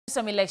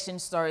Some election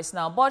stories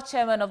now. Board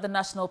Chairman of the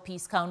National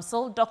Peace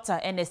Council,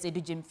 Dr. Ernest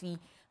Edu-Gyamfi,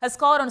 has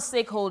called on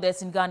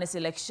stakeholders in Ghana's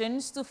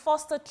elections to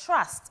foster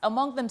trust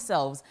among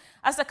themselves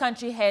as the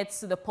country heads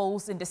to the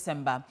polls in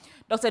December.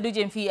 Dr.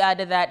 Edu-Gyamfi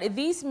added that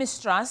these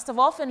mistrusts have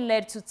often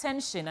led to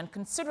tension and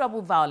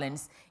considerable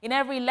violence in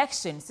every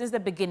election since the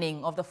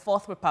beginning of the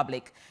Fourth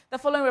Republic. The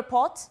following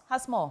report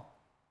has more.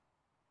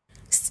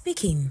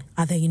 Speaking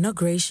at the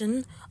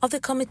inauguration of the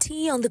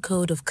Committee on the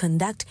Code of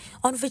Conduct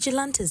on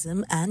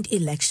Vigilantism and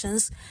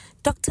Elections,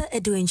 Dr.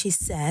 Edu-Gyamfi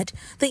said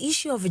the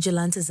issue of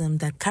vigilantism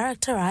that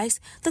characterized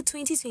the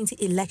 2020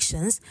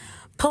 elections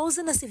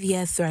posing a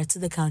severe threat to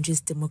the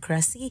country's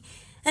democracy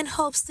and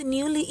hopes the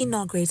newly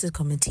inaugurated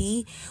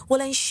committee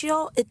will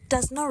ensure it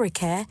does not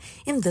recur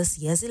in this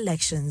year's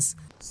elections.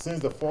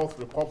 Since the Fourth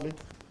Republic,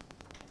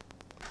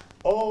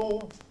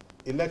 all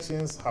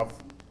elections have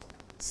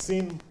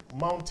seen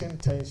mounting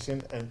tension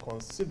and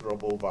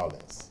considerable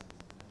violence.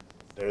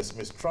 There is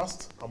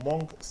mistrust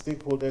among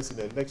stakeholders in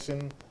the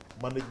election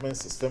management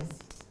system.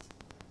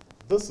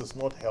 This is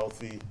not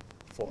healthy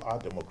for our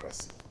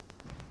democracy.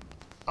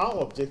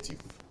 Our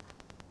objective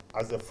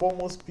as the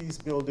foremost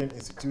peace-building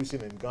institution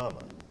in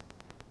Ghana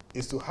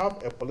is to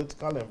have a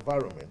political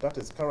environment that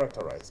is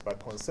characterized by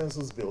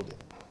consensus building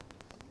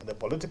and a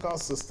political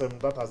system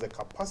that has the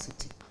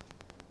capacity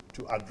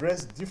to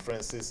address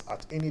differences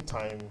at any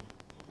time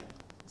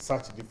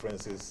such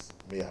differences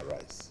may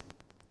arise.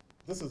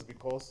 This is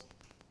because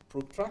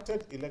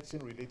protracted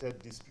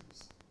election-related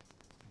disputes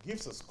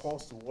gives us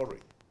cause to worry,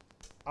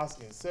 as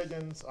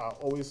insurgents are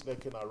always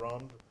lurking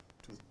around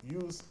to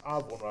use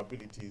our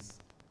vulnerabilities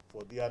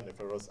for their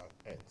nefarious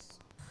ends.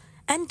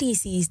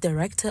 NDC's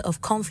Director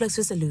of Conflict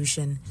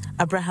Resolution,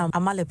 Abraham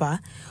Amaliba,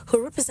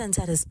 who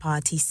represented his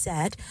party,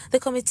 said the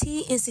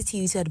committee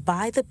instituted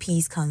by the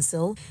Peace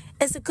Council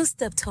is a good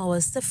step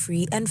towards the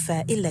free and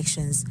fair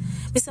elections.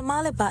 Mr.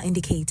 Amaliba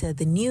indicated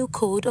the new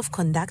code of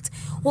conduct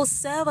will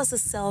serve as a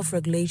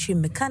self-regulatory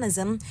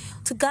mechanism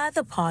to guide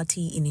the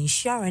party in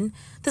ensuring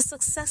the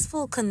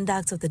successful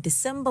conduct of the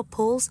December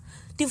polls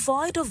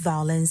devoid of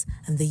violence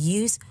and the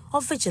use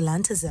of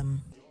vigilantism.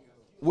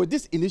 With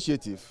this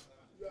initiative,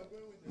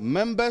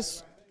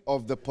 members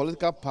of the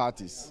political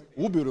parties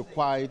will be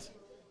required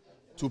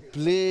to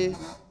play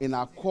in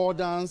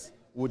accordance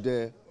with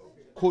the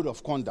code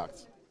of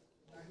conduct.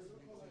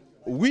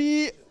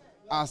 We,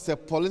 as a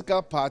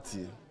political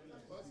party,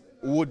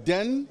 would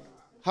then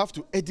have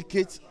to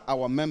educate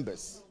our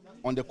members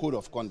on the code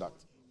of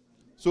conduct.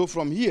 So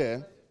from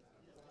here,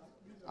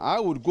 I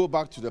would go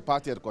back to the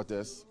party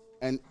headquarters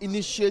and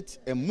initiate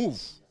a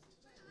move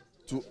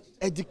to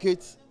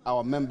educate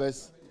our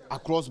members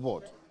across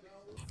board.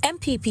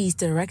 MPP's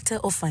Director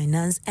of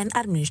Finance and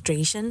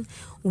Administration,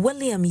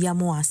 William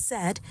Yamoa,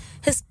 said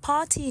his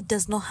party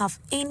does not have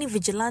any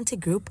vigilante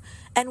group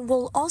and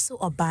will also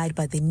abide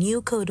by the new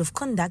Code of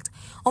Conduct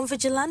on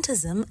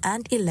Vigilantism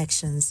and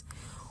Elections.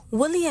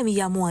 William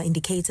Yamoa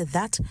indicated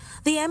that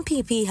the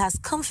MPP has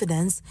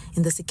confidence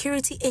in the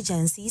security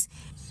agencies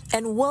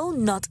and will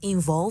not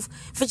involve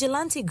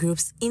vigilante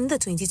groups in the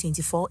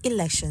 2024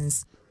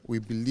 elections. We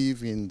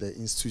believe in the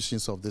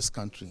institutions of this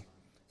country,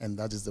 and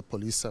that is the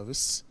police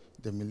service,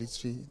 the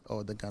military,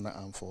 or the Ghana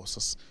Armed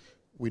Forces.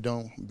 We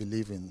don't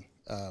believe in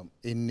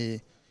any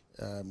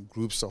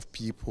groups of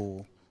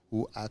people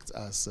who act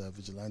as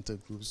vigilante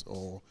groups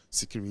or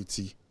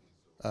security.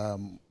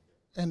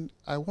 And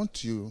I want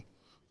to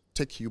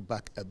take you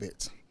back a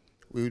bit.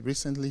 We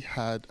recently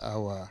had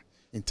our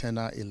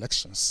internal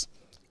elections,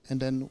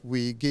 and then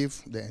we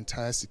gave the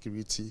entire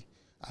security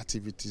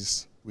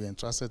activities, we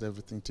entrusted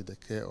everything to the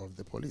care of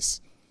the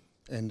police.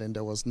 And then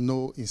there was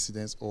no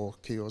incidents or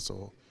chaos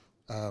or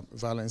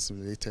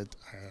violence-related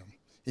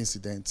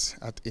incidents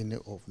at any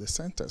of the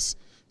centers.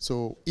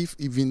 So if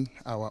even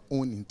our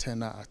own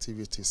internal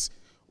activities,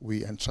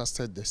 we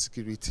entrusted the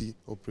security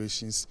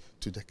operations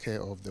to the care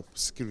of the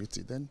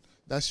security, then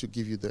that should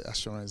give you the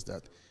assurance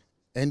that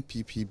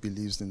NPP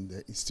believes in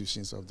the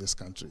institutions of this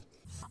country.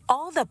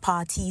 All the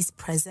parties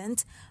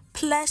present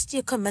pledged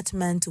their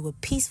commitment to a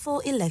peaceful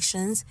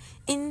elections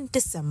in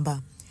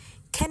December.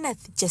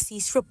 Kenneth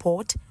Jesse's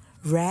report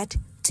read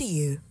to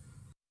you.